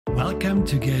Welcome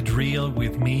to Get Real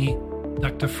with me,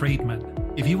 Dr.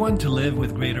 Friedman. If you want to live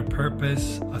with greater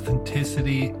purpose,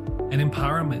 authenticity, and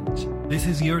empowerment, this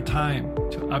is your time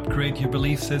to upgrade your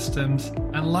belief systems,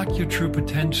 unlock your true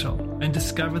potential, and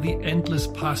discover the endless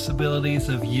possibilities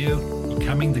of you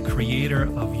becoming the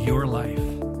creator of your life.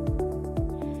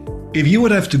 If you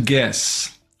would have to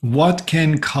guess what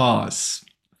can cause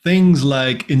things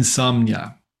like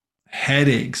insomnia,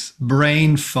 headaches,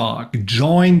 brain fog,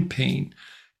 joint pain,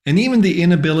 and even the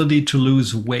inability to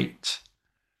lose weight,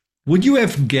 would you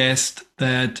have guessed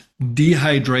that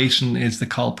dehydration is the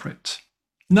culprit?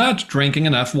 Not drinking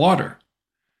enough water.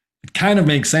 It kind of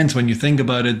makes sense when you think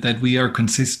about it that we are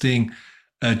consisting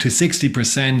to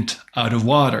 60% out of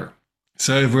water.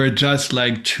 So if we're just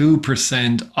like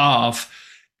 2% off,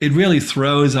 it really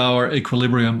throws our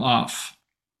equilibrium off.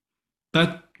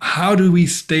 But how do we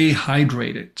stay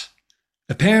hydrated?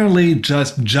 Apparently,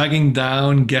 just jugging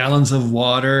down gallons of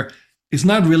water is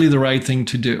not really the right thing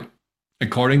to do,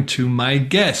 according to my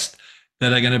guest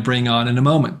that I'm going to bring on in a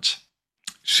moment.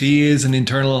 She is an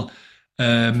internal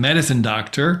medicine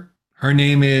doctor. Her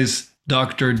name is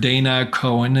Dr. Dana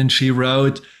Cohen, and she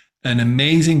wrote an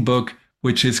amazing book,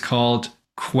 which is called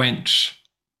Quench.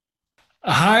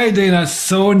 Hi, Dana.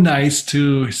 So nice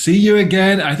to see you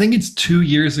again. I think it's 2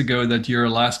 years ago that you're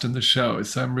last on the show,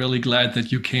 so I'm really glad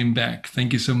that you came back.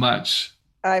 Thank you so much.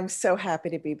 I'm so happy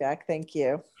to be back. Thank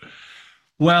you.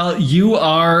 Well, you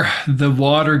are the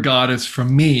water goddess for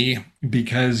me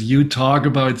because you talk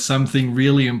about something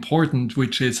really important,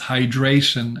 which is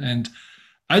hydration. And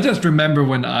I just remember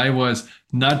when I was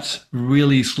not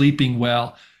really sleeping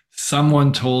well,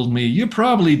 someone told me, you're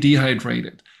probably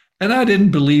dehydrated. And I didn't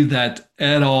believe that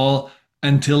at all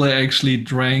until I actually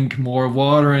drank more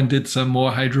water and did some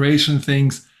more hydration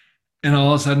things. And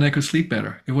all of a sudden I could sleep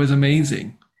better. It was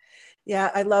amazing. Yeah,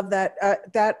 I love that.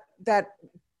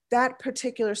 That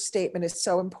particular statement is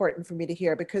so important for me to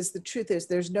hear because the truth is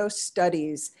there's no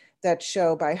studies that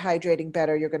show by hydrating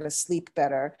better, you're going to sleep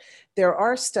better. There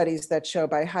are studies that show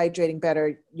by hydrating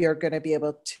better, you're going to be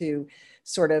able to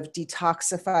sort of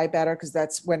detoxify better because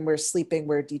that's when we're sleeping,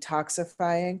 we're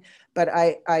detoxifying. But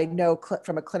I know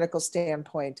from a clinical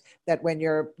standpoint that when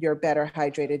you're better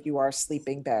hydrated, you are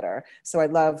sleeping better. So I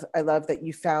love that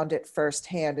you found it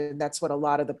firsthand, and that's what a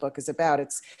lot of the book is about.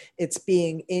 It's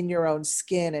being in your own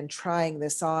skin and trying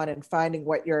this on and finding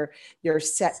what your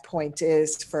set point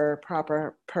is for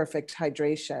proper perfect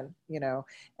hydration,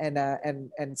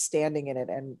 and standing in it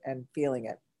and feeling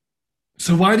it.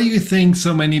 So why do you think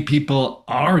so many people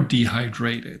are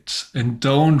dehydrated and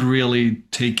don't really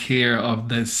take care of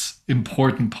this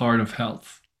important part of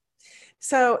health?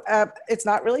 So it's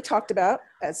not really talked about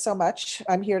so much.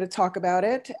 I'm here to talk about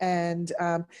it, and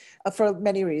for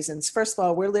many reasons. First of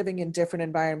all, we're living in different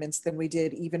environments than we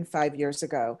did even 5 years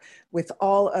ago, with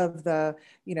all of the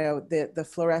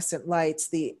fluorescent lights,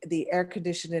 the air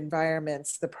conditioned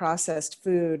environments, the processed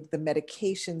food, the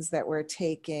medications that we're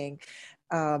taking.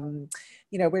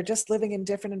 We're just living in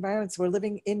different environments. We're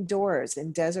living indoors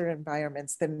in desert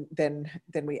environments than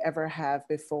we ever have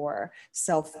before.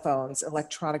 Cell phones,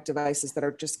 electronic devices that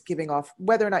are just giving off,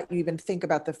 whether or not you even think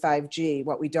about the 5G,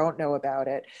 what we don't know about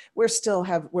it, we're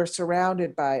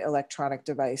surrounded by electronic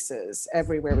devices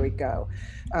everywhere we go.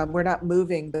 We're not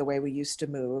moving the way we used to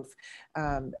move.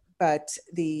 So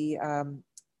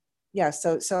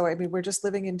I mean, we're just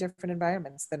living in different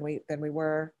environments than we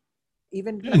were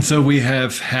even. And so we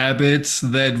have habits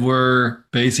that were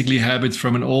basically habits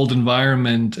from an old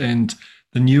environment, and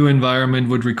the new environment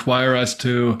would require us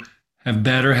to have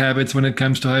better habits when it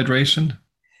comes to hydration.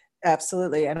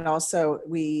 Absolutely. And also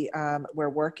we're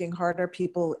working harder.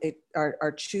 People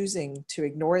are choosing to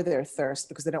ignore their thirst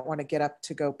because they don't want to get up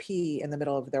to go pee in the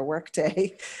middle of their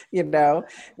workday.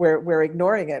 We're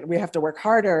ignoring it. We have to work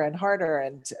harder and harder.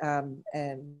 And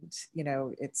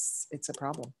it's a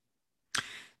problem.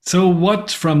 So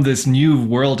what from this new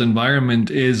world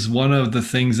environment is one of the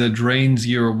things that drains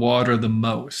your water the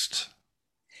most?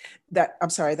 I'm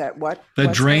sorry, that what?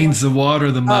 That drains the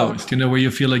water the Oh, most, where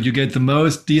you feel like you get the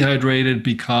most dehydrated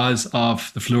because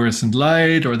of the fluorescent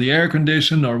light or the air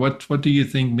condition, or what do you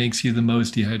think makes you the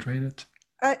most dehydrated?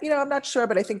 I'm not sure,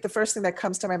 but I think the first thing that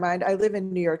comes to my mind, I live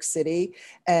in New York City,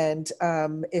 and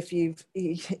if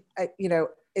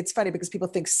it's funny because people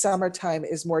think summertime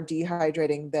is more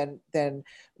dehydrating than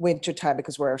wintertime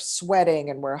because we're sweating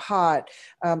and we're hot.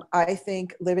 I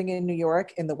think living in New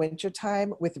York in the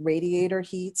wintertime with radiator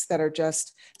heats that are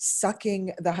just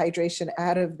sucking the hydration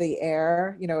out of the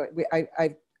air,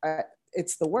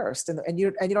 it's the worst. And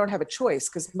you don't have a choice,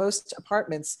 because most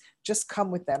apartments just come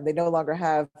with them. They no longer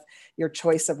have your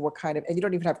choice of what kind of, and you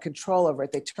don't even have control over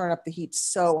it. They turn up the heat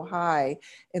so high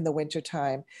in the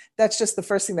wintertime. That's just the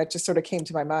first thing that just sort of came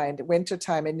to my mind,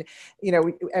 wintertime. And,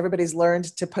 everybody's learned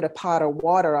to put a pot of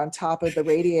water on top of the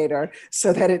radiator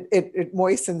so that it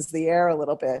moistens the air a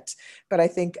little bit. But I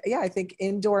think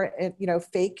indoor,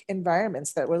 fake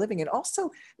environments that we're living in, also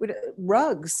with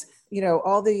rugs,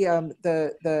 all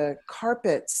the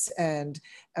carpets and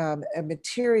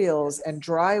materials and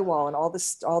drywall and all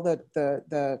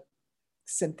the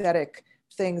synthetic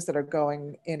things that are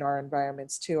going in our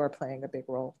environments too are playing a big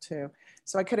role too.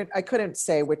 So I couldn't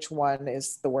say which one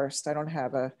is the worst. I don't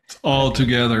have a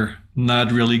Altogether,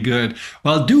 not really good.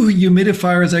 Well, do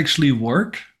humidifiers actually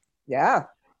work yeah,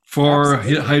 for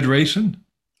absolutely. hydration?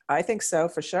 I think so,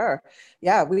 for sure.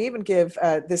 Yeah, we even give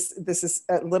this is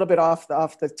a little bit off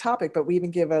the topic, but we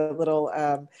even give a little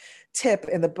tip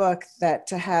in the book that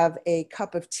to have a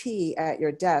cup of tea at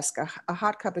your desk, a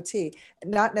hot cup of tea,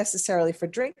 not necessarily for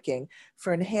drinking,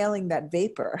 for inhaling that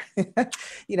vapor,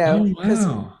 Oh, because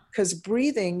wow.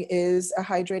 breathing is a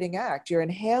hydrating act. You're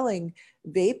inhaling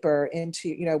vapor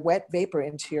into, wet vapor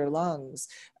into your lungs.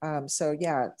 So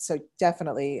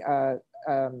definitely air,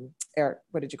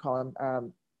 what did you call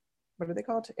them? What are they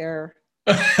called? Air.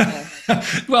 Uh,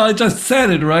 Well, I just said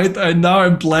it, right? And now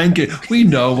I'm blanking. We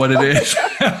know what it oh my is.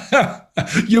 God.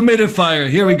 Humidifier.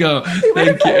 Here we go.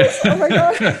 Thank you. Humidifiers. Oh my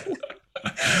God.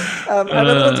 I'm a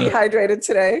little Uh, dehydrated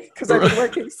today because I've been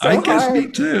working I so guess hard. me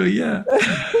too. Yeah.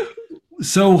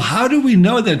 So, how do we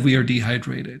know that we are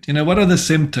dehydrated? What are the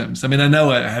symptoms? I mean, I know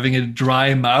having a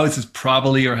dry mouth is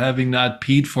probably, or having not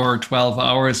peed for 12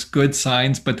 hours, good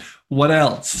signs, but what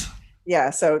else?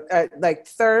 Yeah. So like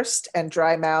thirst and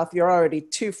dry mouth, you're already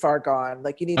too far gone.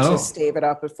 Like you need to Oh, stave it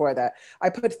up before that.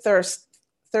 I put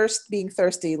being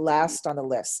thirsty last on the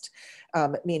list.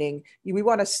 Meaning we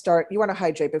want to start, you want to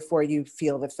hydrate before you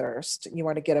feel the thirst. You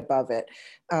want to get above it.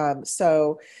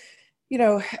 So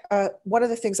one of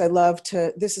the things I love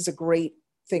this is a great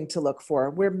thing to look for.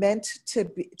 We're meant to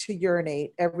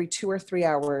urinate every 2 or 3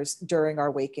 hours during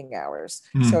our waking hours.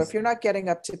 So hmm. if you're not getting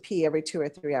up to pee every 2 or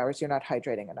 3 hours, you're not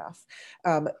hydrating enough.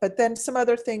 But then some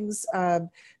other things,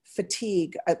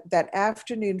 fatigue, that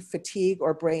afternoon fatigue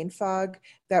or brain fog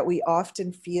that we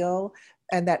often feel,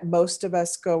 and that most of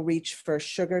us go reach for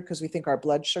sugar because we think our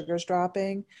blood sugar is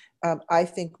dropping. I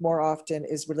think more often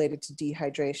is related to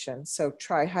dehydration. So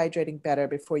try hydrating better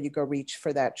before you go reach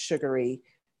for that sugary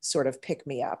sort of pick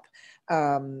me up.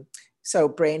 So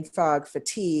brain fog,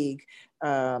 fatigue,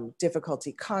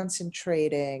 difficulty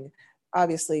concentrating,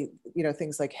 obviously,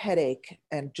 things like headache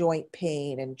and joint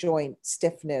pain and joint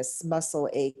stiffness, muscle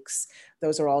aches.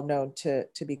 Those are all known to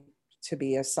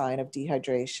be a sign of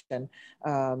dehydration.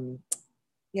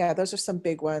 Yeah, those are some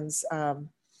big ones.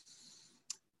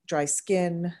 Dry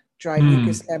skin, dry Hmm.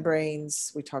 mucous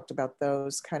membranes. We talked about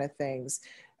those kind of things.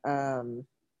 Um,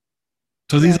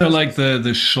 So these yeah, are those are like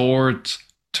the short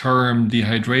term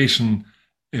dehydration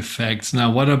effects. Now,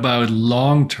 what about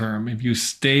long term? If you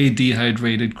stay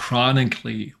dehydrated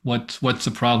chronically, what's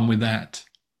the problem with that?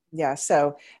 yeah.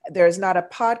 So there's not a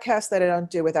podcast that I don't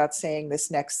do without saying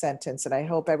this next sentence, and I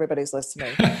hope everybody's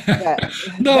listening. That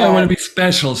No, I want to that be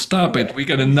special. Stop it. We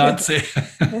gotta not say.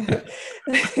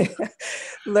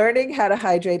 learning how to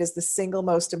hydrate is the single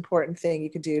most important thing you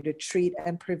can do to treat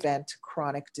and prevent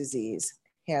chronic disease,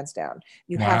 hands down.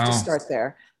 You have to Wow. start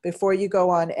there. Before you go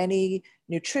on any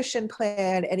nutrition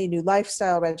plan, any new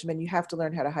lifestyle regimen, you have to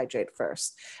learn how to hydrate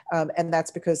first. And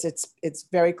that's because it's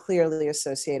very clearly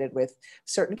associated with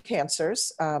certain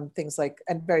cancers, things like,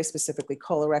 and very specifically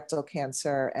colorectal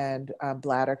cancer and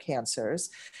bladder cancers.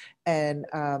 And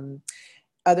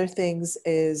other things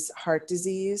is heart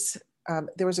disease.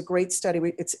 There was a great study,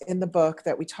 it's in the book,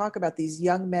 that we talk about these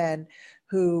young men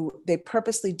who they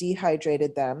purposely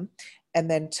dehydrated them and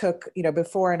then took,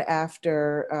 before and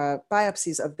after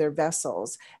biopsies of their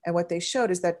vessels. And what they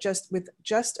showed is that with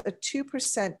just a 2%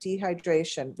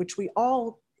 dehydration, which we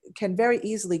all can very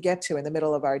easily get to in the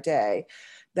middle of our day,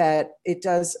 that it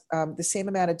does the same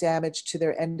amount of damage to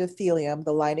their endothelium,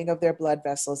 the lining of their blood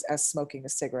vessels, as smoking a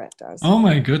cigarette does. Oh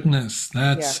my goodness,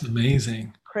 Yeah, that's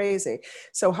amazing. crazy.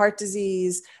 So heart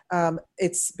disease,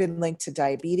 it's been linked to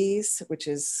diabetes, which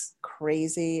is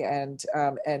crazy, and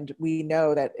we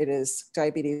know that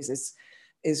diabetes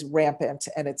is rampant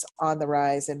and it's on the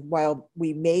rise. And while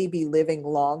we may be living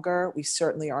longer, we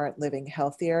certainly aren't living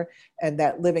healthier. And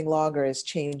that living longer is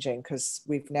changing because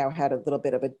we've now had a little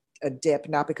bit of a dip,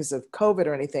 not because of COVID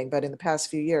or anything, but in the past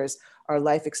few years, our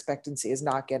life expectancy is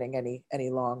not getting any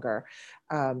longer.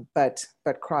 But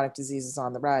chronic disease is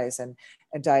on the rise, and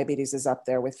diabetes is up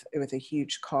there with a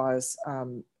huge cause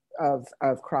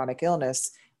of chronic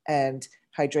illness, and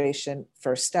hydration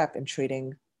first step in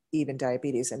treating even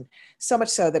diabetes. And so much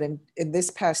so that in this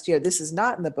past year, this is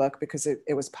not in the book because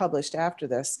it was published after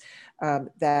this,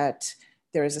 that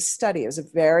there is a study. It was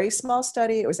a very small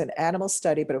study. It was an animal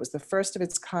study, but it was the first of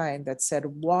its kind that said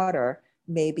water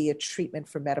may be a treatment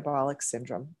for metabolic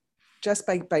syndrome. Just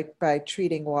by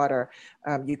treating water,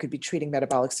 you could be treating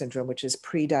metabolic syndrome, which is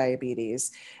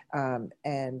pre-diabetes.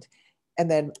 And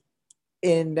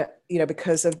then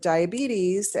because of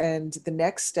diabetes, and the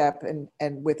next step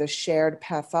and with a shared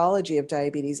pathology of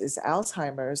diabetes is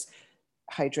Alzheimer's,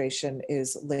 hydration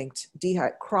is linked,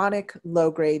 chronic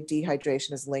low-grade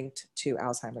dehydration is linked to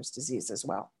Alzheimer's disease as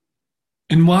well.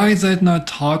 And why is that not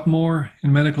taught more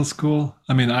in medical school?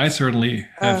 I mean, I certainly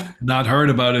have not heard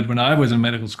about it when I was in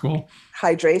medical school.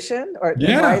 Hydration? Or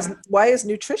yeah. why is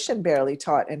nutrition barely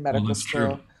taught in medical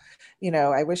school? True.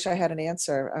 I wish I had an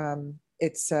answer.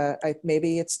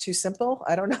 Maybe it's too simple.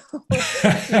 I don't know.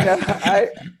 I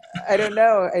don't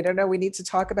know. I don't know. We need to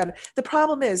talk about it. The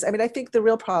problem is, I think the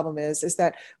real problem is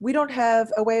that we don't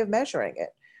have a way of measuring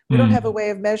it. We don't have a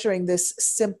way of measuring this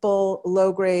simple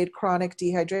low-grade chronic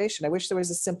dehydration. I wish there was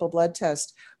a simple blood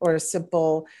test or a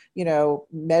simple,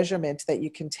 measurement that you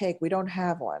can take. We don't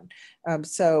have one.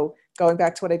 So going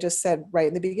back to what I just said right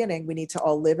in the beginning, we need to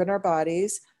all live in our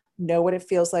bodies, know what it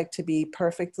feels like to be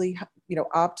perfectly,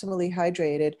 optimally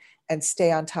hydrated, and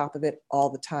stay on top of it all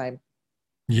the time.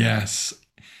 Yes.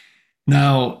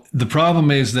 Now, the problem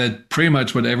is that pretty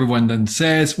much what everyone then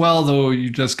says, well, though,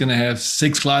 you're just going to have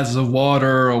 6 glasses of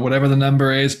water or whatever the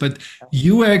number is, but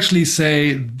you actually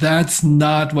say that's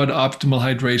not what optimal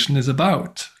hydration is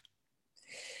about.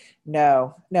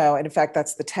 No. And in fact,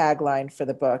 that's the tagline for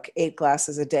the book. 8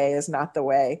 glasses a day is not the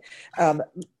way.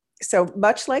 So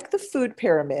much like the food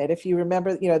pyramid, if you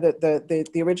remember,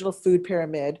 the original food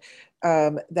pyramid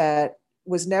that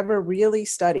was never really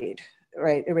studied,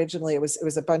 right? Originally, it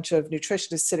was a bunch of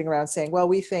nutritionists sitting around saying, well,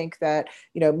 we think that,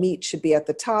 meat should be at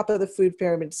the top of the food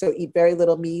pyramid. So eat very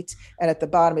little meat. And at the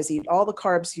bottom is eat all the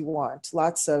carbs you want,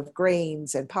 lots of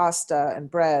grains and pasta and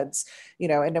breads,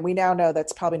 and then we now know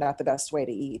that's probably not the best way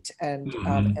to eat. And,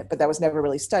 but that was never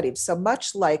really studied. So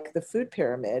much like the food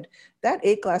pyramid, that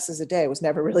 8 glasses a day was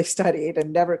never really studied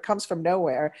and never comes from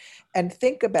nowhere. And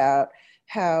think about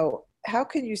how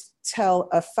can you tell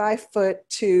a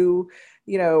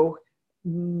 5'2",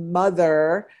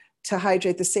 mother to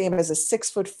hydrate the same as a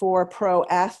 6'4" pro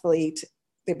athlete?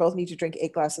 They both need to drink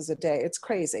 8 glasses a day. It's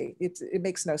crazy. It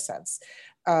makes no sense.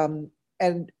 And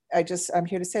I'm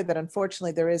here to say that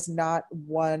unfortunately there is not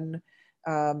one,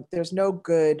 there's no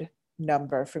good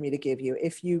number for me to give you.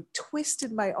 If you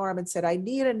twisted my arm and said, I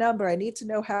need a number, I need to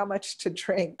know how much to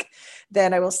drink,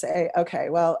 then I will say, okay,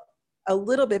 well, a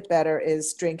little bit better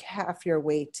is drink half your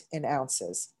weight in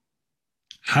ounces.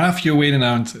 Half your weight in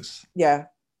ounces. Yeah.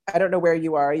 I don't know where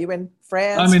you are. Are you in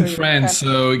France? I'm in France,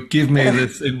 so give me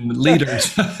this in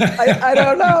liters. I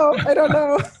don't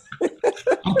know.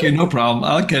 Okay, no problem.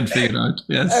 I can figure it out.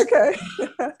 Yes. Okay.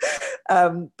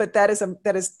 But that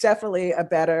is definitely a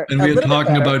better. And we're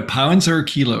talking about pounds or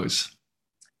kilos?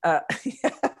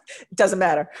 It doesn't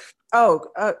matter. Oh,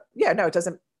 yeah, no, it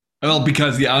doesn't. Well,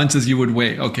 because the ounces you would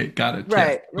weigh. Okay, got it.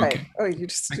 Right, yes. right. Okay. Oh, you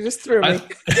just threw me.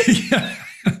 Yeah.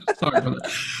 Sorry about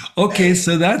that. Okay,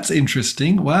 so that's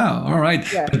interesting. Wow. All right.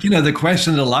 Yeah. But the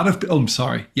question that a lot of I'm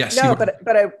sorry. Yes. No,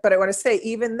 but I want to say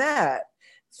even that.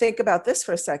 Think about this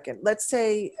for a second. Let's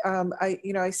say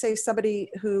I say somebody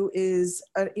who is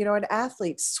an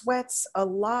athlete, sweats a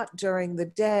lot during the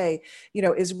day,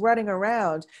 is running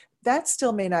around. That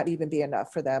still may not even be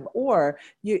enough for them. Or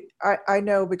I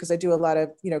know, because I do a lot of,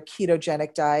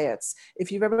 ketogenic diets.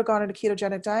 If you've ever gone on a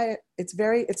ketogenic diet, it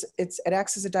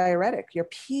acts as a diuretic. You're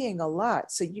peeing a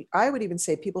lot. So I would even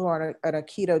say people who are on a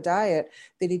keto diet,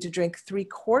 they need to drink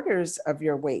 3/4 of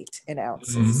your weight in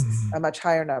ounces, a much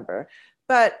higher number.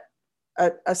 But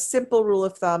a simple rule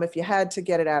of thumb, if you had to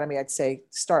get it out of me, I'd say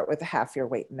start with half your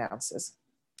weight in ounces.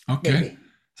 Okay. Maybe.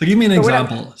 So give me an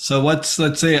example. So let's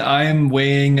say I'm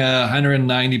weighing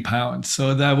 190 pounds.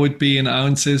 So that would be in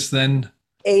ounces then?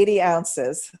 80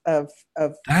 ounces of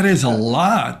that is a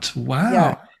lot.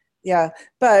 Wow. Yeah.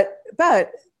 But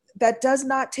that does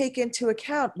not take into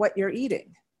account what you're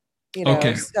eating.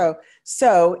 Okay.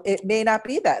 So it may not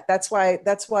be that. That's why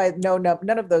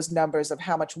none of those numbers of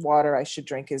how much water I should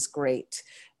drink is great.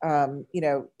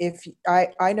 If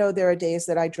I know there are days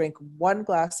that I drink 1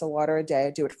 glass of water a day.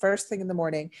 I do it first thing in the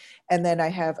morning, and then I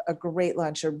have a great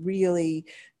lunch, a really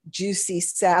juicy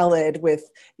salad with,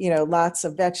 lots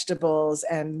of vegetables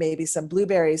and maybe some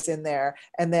blueberries in there.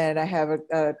 And then I have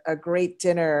a great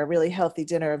dinner, a really healthy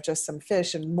dinner of just some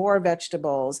fish and more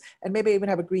vegetables, and maybe even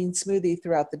have a green smoothie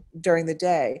during the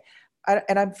day.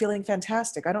 And I'm feeling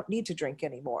fantastic. I don't need to drink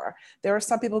anymore. There are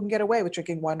some people who can get away with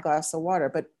drinking one glass of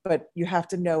water, but you have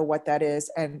to know what that is,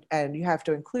 and you have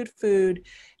to include food,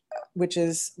 which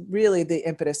is really the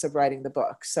impetus of writing the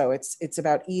book. So it's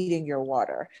about eating your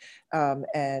water,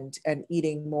 and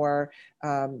eating more.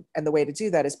 And the way to do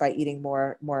that is by eating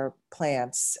more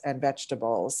plants and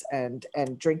vegetables, and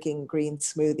drinking green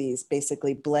smoothies,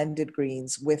 basically blended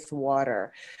greens with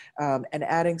water, and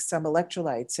adding some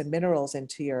electrolytes and minerals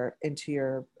into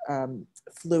your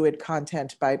fluid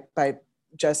content by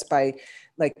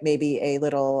like maybe a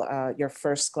little, your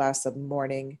first glass of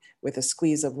morning with a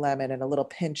squeeze of lemon and a little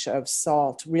pinch of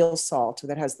salt, real salt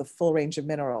that has the full range of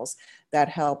minerals that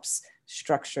helps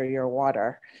structure your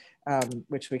water,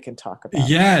 which we can talk about.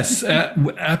 Yes,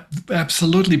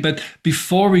 absolutely. But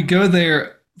before we go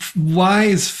there, why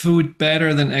is food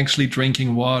better than actually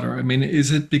drinking water? I mean,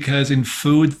 is it because in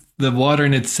food, the water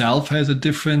in itself has a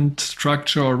different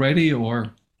structure already,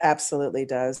 or? Absolutely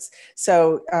does.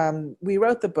 So we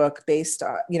wrote the book based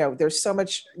on, there's so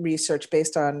much research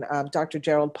based on Dr.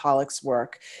 Gerald Pollack's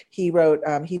work. He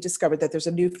discovered that there's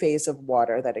a new phase of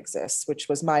water that exists, which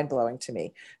was mind-blowing to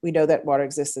me. We know that water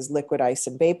exists as liquid, ice,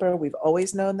 and vapor. We've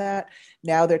always known that.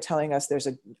 Now they're telling us there's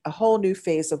a whole new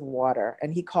phase of water,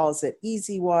 and he calls it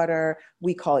easy water.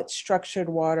 We call it structured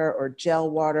water or gel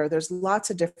water. There's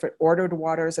lots of different, ordered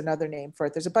water is another name for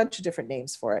it. There's a bunch of different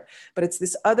names for it, but it's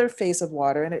this other phase of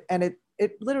water. And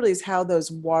it literally is how those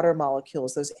water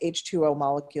molecules, those H2O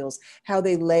molecules, how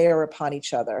they layer upon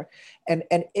each other. And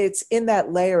it's in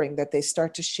that layering that they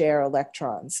start to share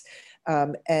electrons.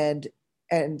 And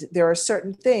there are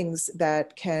certain things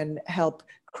that can help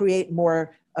create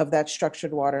more of that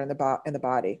structured water in the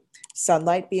body.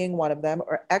 Sunlight being one of them,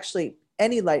 or actually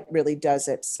any light really does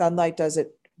it. Sunlight does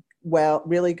it well,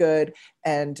 really good,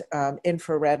 and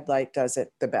infrared light does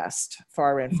it the best,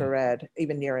 far infrared,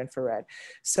 even near infrared.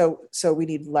 So we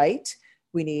need light,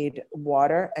 we need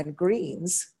water, and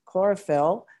greens,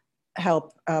 chlorophyll,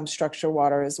 help structure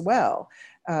water as well.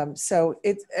 So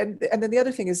it's, and then the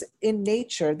other thing is, in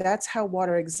nature, that's how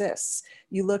water exists.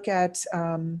 You look at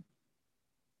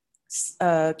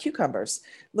cucumbers.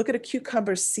 Look at a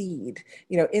cucumber seed.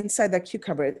 Inside that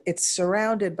cucumber, it's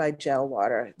surrounded by gel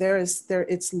water.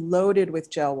 It's loaded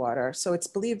with gel water. So it's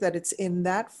believed that it's in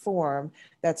that form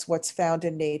that's what's found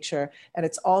in nature, and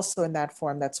it's also in that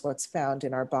form that's what's found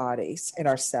in our bodies, in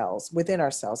our cells, within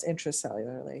our cells,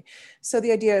 intracellularly. So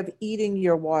the idea of eating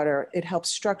your water, it helps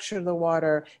structure the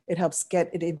water, it helps get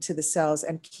it into the cells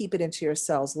and keep it into your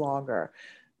cells longer.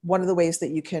 One of the ways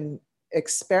that you can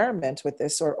experiment with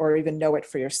this, or even know it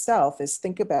for yourself, is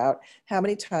think about how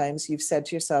many times you've said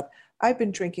to yourself, I've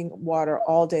been drinking water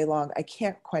all day long. I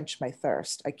can't quench my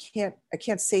thirst. I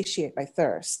can't satiate my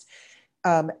thirst.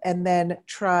 And then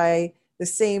try the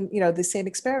same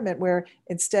experiment where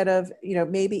instead of,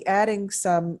 maybe adding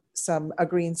a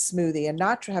green smoothie and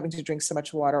not having to drink so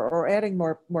much water, or adding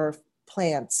more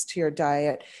plants to your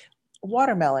diet,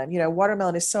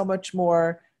 watermelon is so much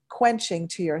more quenching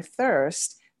to your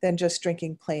thirst than just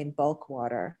drinking plain bulk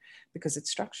water, because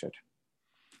it's structured.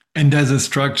 And does a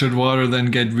structured water then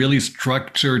get really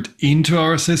structured into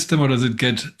our system, or does it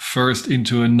get first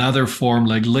into another form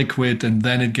like liquid and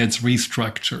then it gets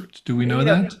restructured? Do we know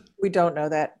that? We don't know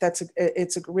that.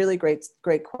 It's a really great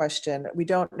question. We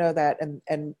don't know that,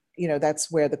 and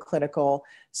that's where the clinical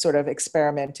sort of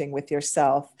experimenting with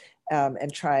yourself,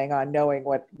 and trying on knowing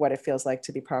what it feels like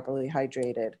to be properly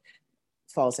hydrated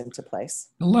falls into place.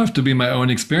 I'd love to be my own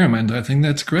experiment. I think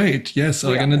that's great. Yes,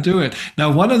 I'm going to do it. Now,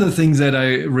 one of the things that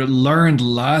I learned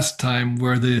last time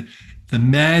were the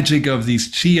magic of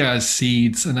these chia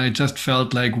seeds. And I just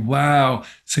felt like, wow,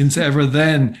 since ever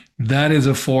then, that is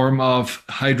a form of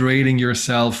hydrating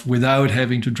yourself without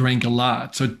having to drink a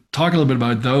lot. So talk a little bit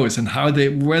about those and how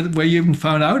where you even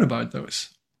found out about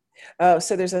those. Oh,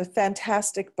 so there's a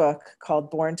fantastic book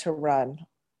called Born to Run.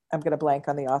 I'm going to blank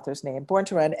on the author's name. Born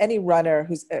to Run. Any runner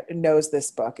who knows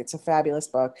this book, it's a fabulous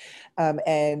book.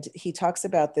 And he talks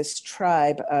about this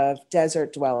tribe of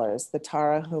desert dwellers, the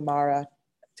Tarahumara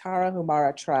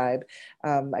tribe.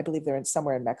 I believe they're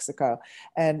somewhere in Mexico,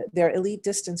 and they're elite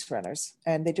distance runners,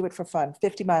 and they do it for fun,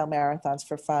 50-mile marathons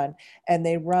for fun. And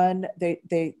they run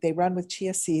with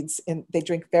chia seeds, and they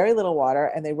drink very little water,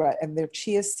 and they run, and their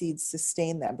chia seeds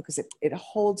sustain them because it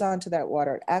holds on to that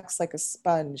water. It acts like a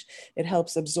sponge. It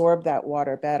helps absorb that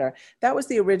water better. That was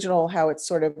the original, how it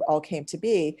sort of all came to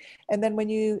be. And then when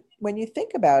you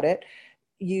think about it,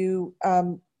 you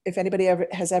if anybody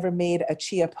has ever made a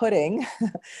chia pudding,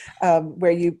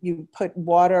 where you put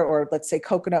water, or let's say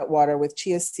coconut water with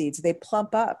chia seeds, they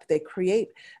plump up. They create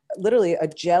literally a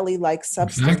jelly-like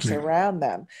substance Exactly. around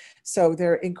them. So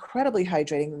they're incredibly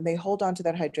hydrating, and they hold on to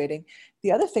that hydrating.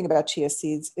 The other thing about chia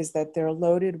seeds is that they're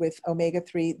loaded with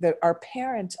omega-3, our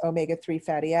parent omega-3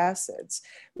 fatty acids,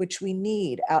 which we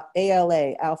need,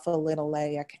 ALA, alpha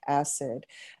linoleic acid.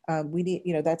 We need,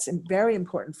 that's very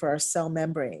important for our cell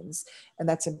membranes. And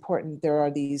that's important. There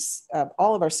are these,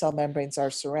 all of our cell membranes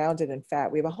are surrounded in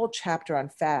fat. We have a whole chapter on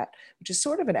fat, which is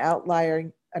sort of an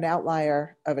outlier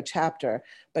of a chapter,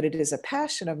 but it is a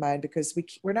passion of mine because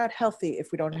we're not healthy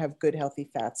if we don't have good, healthy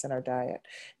fats in our diet.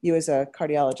 You as a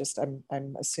cardiologist,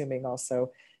 I'm assuming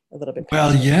also a little bit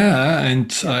Well, passionate. yeah,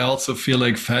 and Yeah. I also feel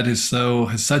like fat has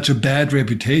such a bad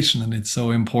reputation, and it's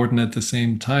so important at the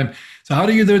same time. So, how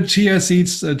do you do chia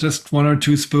seeds? Just 1 or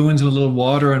 2 spoons in a little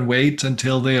water and wait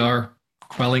until they are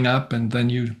quelling up, and then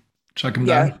you chuck them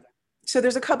Yeah. down. So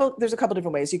there's a couple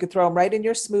different ways. You could throw them right in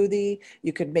your smoothie.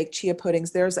 You could make chia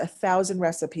puddings. There's 1,000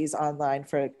 recipes online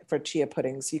for chia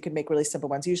puddings. You can make really simple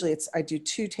ones. Usually I do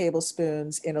 2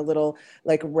 tablespoons in a little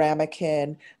like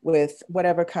ramekin with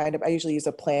whatever kind of, I usually use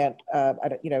a plant. I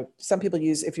don't, some people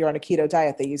use, if you're on a keto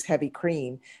diet, they use heavy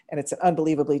cream, and it's an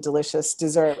unbelievably delicious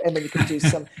dessert. And then you could do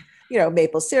some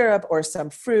maple syrup or some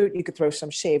fruit. You could throw some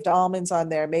shaved almonds on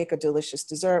there, make a delicious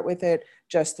dessert with it.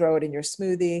 Just throw it in your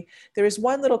smoothie. There is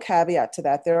one little caveat to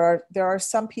that. There are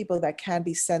some people that can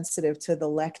be sensitive to the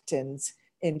lectins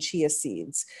in chia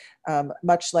seeds,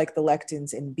 much like the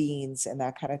lectins in beans and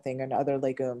that kind of thing, and other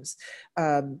legumes.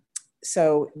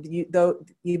 So you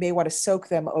may want to soak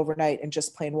them overnight in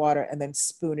just plain water and then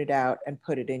spoon it out and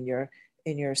put it in your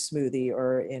smoothie,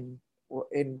 or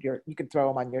you could throw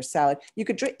them on your salad. You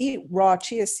could eat raw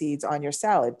chia seeds on your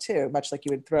salad too, much like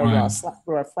you would throw Wow.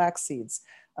 raw flax seeds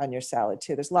on your salad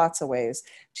too. There's lots of ways.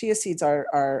 Chia seeds are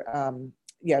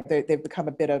they've become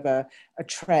a bit of a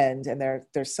trend, and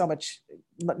there's so much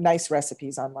nice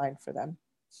recipes online for them.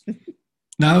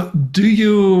 Now, do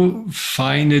you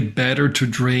find it better to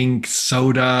drink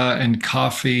soda and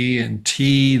coffee and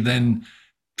tea than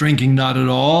drinking not at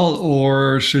all,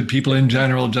 or should people in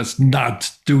general just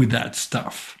not do that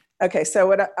stuff? Okay, so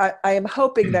what I am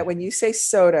hoping that when you say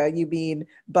soda, you mean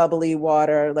bubbly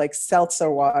water, like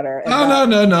seltzer water, and Oh, not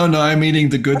no, no, no, no. I'm eating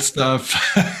the good stuff.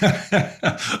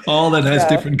 All that has no.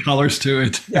 different colors to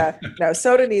it. Yeah, no,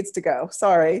 soda needs to go.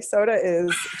 Sorry, soda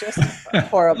is just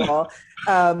horrible.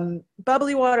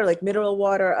 Bubbly water, like mineral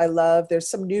water, I love. There's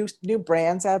some new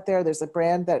brands out there. There's a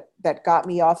brand that got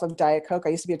me off of Diet Coke. I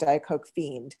used to be a Diet Coke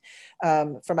fiend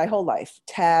for my whole life.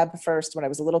 Tab first when I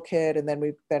was a little kid, and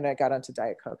then I got onto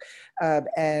Diet Coke.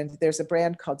 And there's a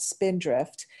brand called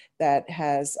Spindrift that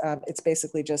has it's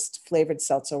basically just flavored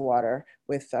seltzer water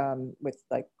with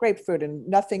like grapefruit and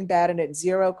nothing bad in it,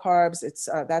 0 carbs. It's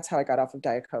that's how I got off of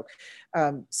Diet Coke.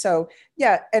 So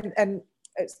yeah, and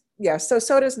yeah, so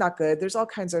soda is not good. There's all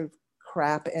kinds of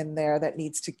crap in there that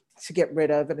needs to get rid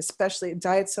of, and especially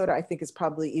diet soda, I think is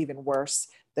probably even worse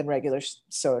than regular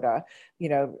soda.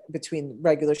 Between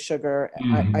regular sugar, I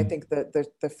Mhm. think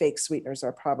the fake sweeteners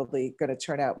are probably going to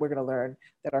turn out, we're going to learn,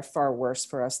 that are far worse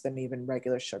for us than even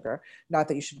regular sugar. Not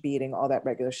that you should be eating all that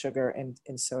regular sugar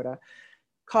in soda.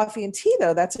 Coffee and tea,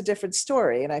 though, that's a different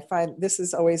story. And I find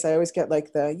I always get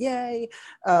like the yay,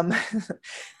 um,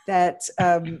 that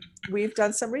we've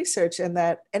done some research, and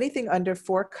that anything under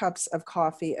 4 cups of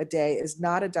coffee a day is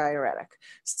not a diuretic.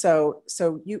 So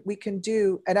we can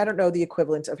do, and I don't know the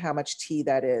equivalent of how much tea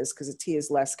that is, because tea is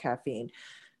less caffeine.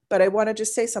 But I want to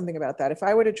just say something about that. If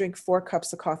I were to drink 4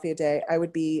 cups of coffee a day, I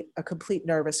would be a complete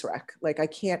nervous wreck. Like, I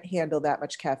can't handle that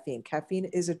much caffeine. Caffeine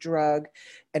is a drug,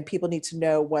 and people need to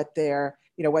know what their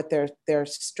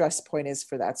stress point is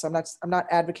for that. So I'm not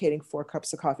advocating 4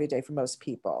 cups of coffee a day for most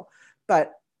people,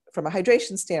 but from a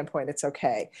hydration standpoint, it's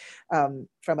okay.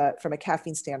 From a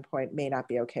caffeine standpoint, may not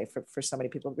be okay for so many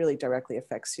people. It really directly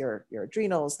affects your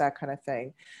adrenals, that kind of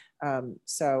thing.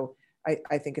 So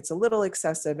I think it's a little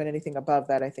excessive, and anything above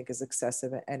that I think is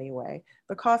excessive anyway.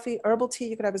 But coffee, herbal tea,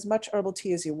 you can have as much herbal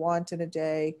tea as you want in a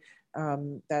day.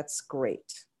 That's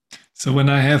great. So when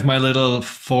I have my little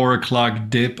 4 o'clock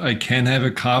dip, I can have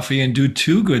a coffee and do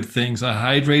 2 good things. I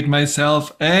hydrate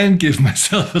myself and give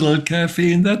myself a little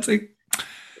caffeine. That's it.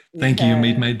 You Thank you. You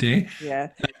made can, my day. yeah.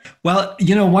 Well,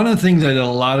 one of the things that a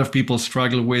lot of people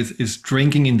struggle with is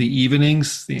drinking in the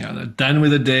evenings. They're done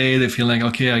with the day. They feel like,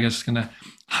 okay, I guess I'm gonna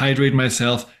hydrate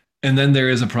myself. And then there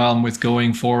is a problem with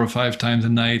going 4 or 5 times a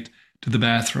night to the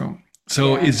bathroom.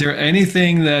 So Yeah. is there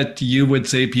anything that you would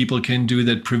say people can do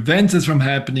that prevents this from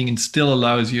happening and still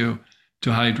allows you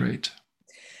to hydrate?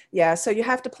 Yeah, so you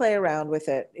have to play around with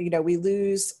it. We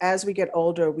lose, as we get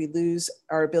older, we lose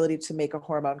our ability to make a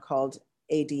hormone called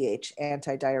ADH,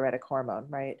 antidiuretic hormone,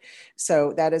 right?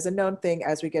 So that is a known thing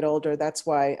as we get older. That's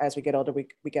why as we get older,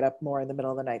 we get up more in the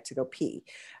middle of the night to go pee.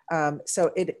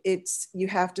 So it's, you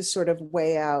have to sort of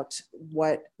weigh out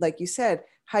what, like you said,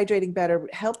 hydrating better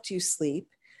helped you sleep.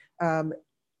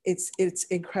 It's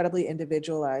incredibly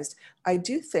individualized. I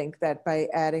do think that by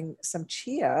adding some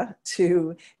chia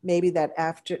to maybe that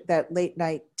after that late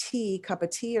night tea, cup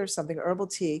of tea or something, herbal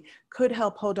tea, could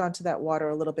help hold on to that water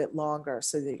a little bit longer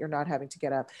so that you're not having to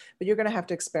get up. But you're going to have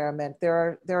to experiment.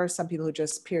 There are some people who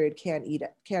just period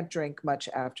can't drink much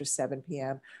after 7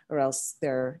 p.m. or else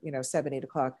they're 7, 8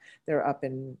 o'clock they're up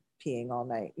and peeing all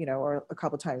night, or a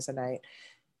couple times a night.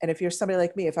 And if you're somebody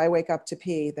like me, if I wake up to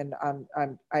pee, then I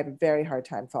have a very hard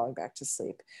time falling back to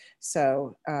sleep.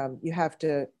 So you have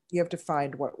to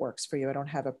find what works for you. I don't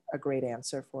have a great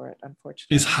answer for it,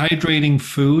 unfortunately. Is hydrating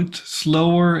food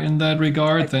slower in that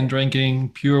regard than drinking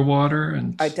pure water?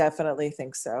 And I definitely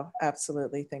think so.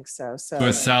 Absolutely think so. So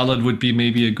a salad would be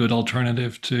maybe a good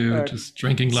alternative to just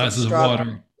drinking glasses of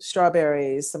water.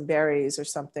 Strawberries, some berries or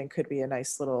something could be a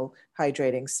nice little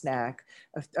hydrating snack.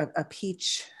 A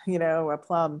peach, a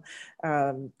plum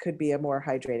could be a more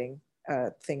hydrating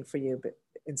thing for you, but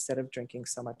instead of drinking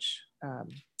so much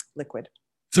liquid.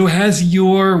 So has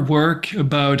your work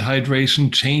about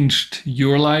hydration changed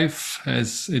your life?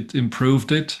 Has it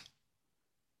improved it?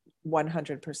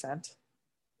 100%.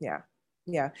 Yeah.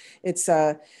 Yeah. It's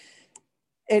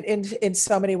in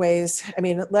so many ways. I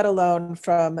mean, let alone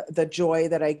from the joy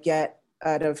that I get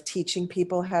out of teaching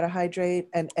people how to hydrate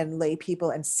and lay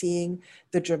people and seeing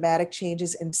the dramatic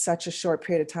changes in such a short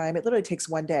period of time. It literally takes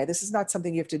one day. This is not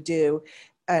something you have to do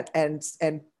and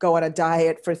go on a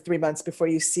diet for 3 months before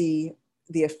you see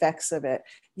the effects of it.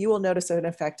 You will notice an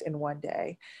effect in one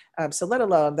day. So let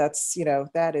alone that's,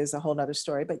 that is a whole nother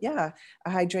story. But yeah,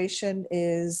 hydration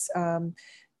is, I'm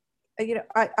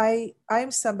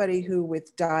somebody who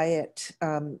with diet,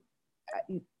 I'm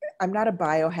not a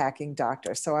biohacking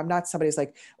doctor. So I'm not somebody's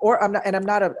like, or I'm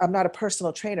not a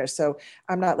personal trainer. So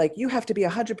I'm not like, you have to be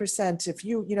 100%. If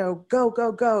you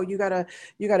go, you gotta,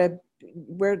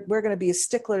 we're going to be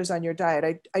sticklers on your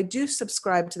diet. I do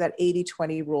subscribe to that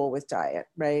 80-20 rule with diet,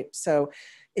 right? So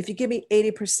if you give me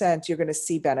 80%, you're going to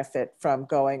see benefit from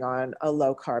going on a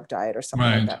low carb diet or something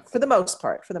like that for the most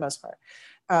part.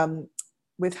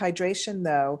 With hydration,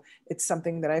 though, it's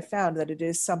something that I found that it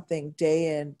is something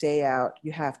day in, day out,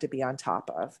 you have to be on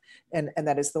top of. And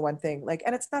that is the one thing,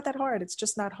 and it's not that hard. It's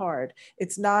just not hard.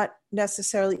 It's not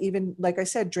necessarily even, like I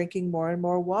said, drinking more and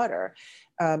more water.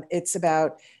 It's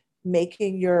about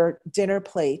making your dinner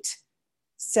plate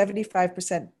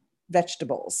 75%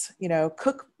 vegetables, how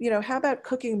about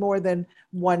cooking more than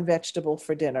one vegetable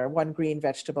for dinner, one green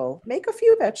vegetable, make a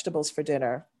few vegetables for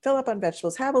dinner, fill up on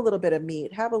vegetables, have a little bit of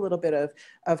meat, have a little bit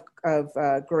of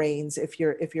grains if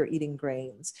you're eating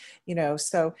grains,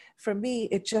 so for me,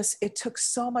 it took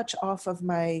so much off of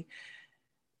my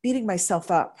beating myself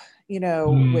up,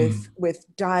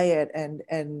 with diet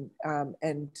and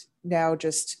now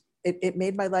just, it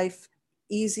made my life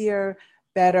easier,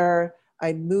 better.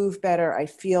 I move better. I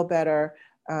feel better,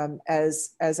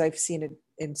 as I've seen it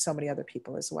in so many other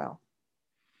people as well.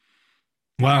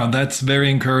 Wow, that's very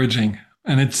encouraging.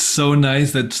 And it's so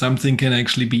nice that something can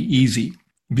actually be easy,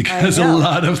 because a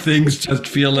lot of things just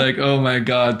feel like, oh my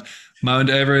God, Mount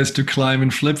Everest to climb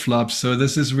in flip-flops. So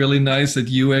this is really nice that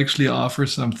you actually offer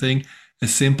something, a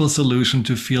simple solution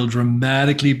to feel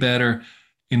dramatically better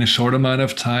in a short amount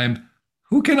of time.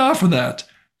 Who can offer that?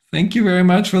 Thank you very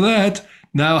much for that.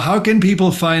 Now, how can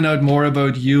people find out more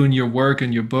about you and your work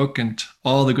and your book and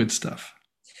all the good stuff?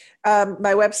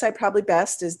 My website, probably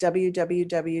best, is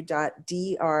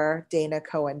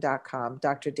www.drdanacohen.com,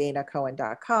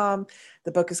 drdanacohen.com.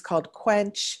 The book is called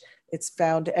Quench. It's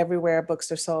found everywhere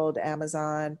books are sold,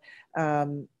 Amazon.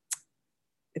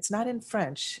 It's not in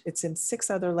French. It's in 6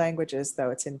 other languages, though.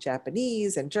 It's in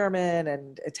Japanese and German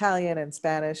and Italian and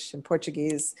Spanish and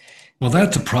Portuguese. Well,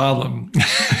 that's a problem.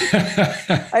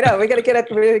 I know. We're gonna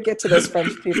get to those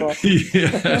French people.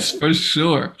 Yes, for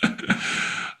sure.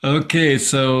 Okay,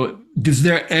 so is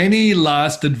there any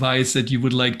last advice that you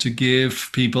would like to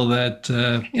give people that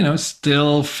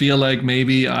still feel like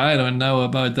maybe I don't know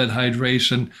about that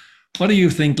hydration? What do you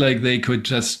think they could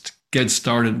just get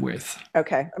started with?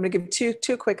 Okay, I'm going to give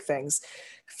two quick things.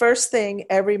 First thing,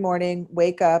 every morning,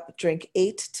 wake up, drink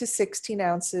 8 to 16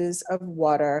 ounces of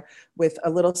water with a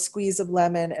little squeeze of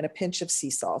lemon and a pinch of sea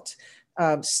salt.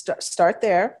 Start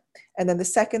there. And then the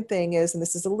second thing is, and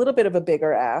this is a little bit of a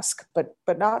bigger ask, but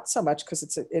not so much because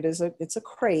it's a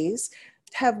craze.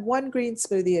 have one green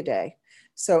smoothie a day.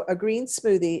 So a green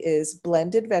smoothie is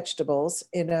blended vegetables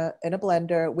in a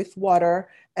blender with water,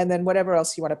 and then whatever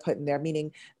else you want to put in there,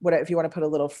 meaning what if you want to put a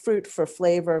little fruit for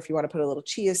flavor, if you want to put a little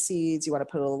chia seeds, you want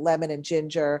to put a little lemon and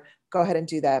ginger, go ahead and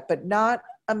do that, but not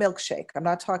a milkshake. I'm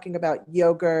not talking about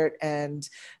yogurt and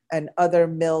other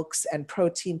milks and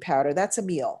protein powder. That's a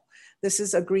meal. This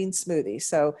is a green smoothie.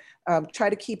 So try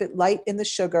to keep it light in the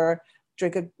sugar,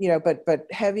 drink but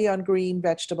heavy on green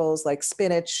vegetables like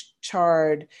spinach,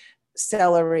 chard,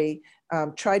 celery.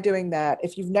 Try doing that.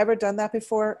 If you've never done that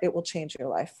before, it will change your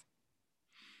life.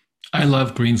 I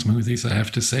love green smoothies, I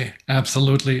have to say.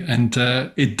 Absolutely. And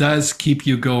it does keep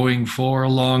you going for a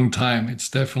long time. It's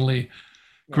definitely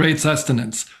great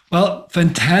sustenance. Well,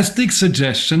 fantastic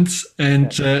suggestions.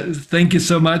 And thank you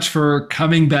so much for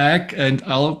coming back. And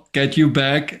I'll get you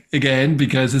back again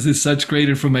because this is such great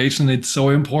information. It's so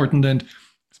important. And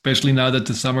especially now that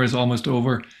the summer is almost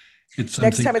over. It's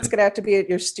next time it's going to have to be at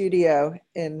your studio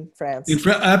in France.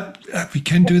 We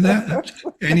can do that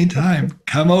anytime.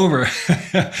 Come over.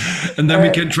 And then we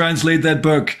can translate that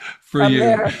book for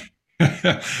you.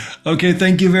 Okay,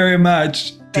 thank you very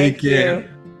much. Take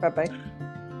care. Bye-bye.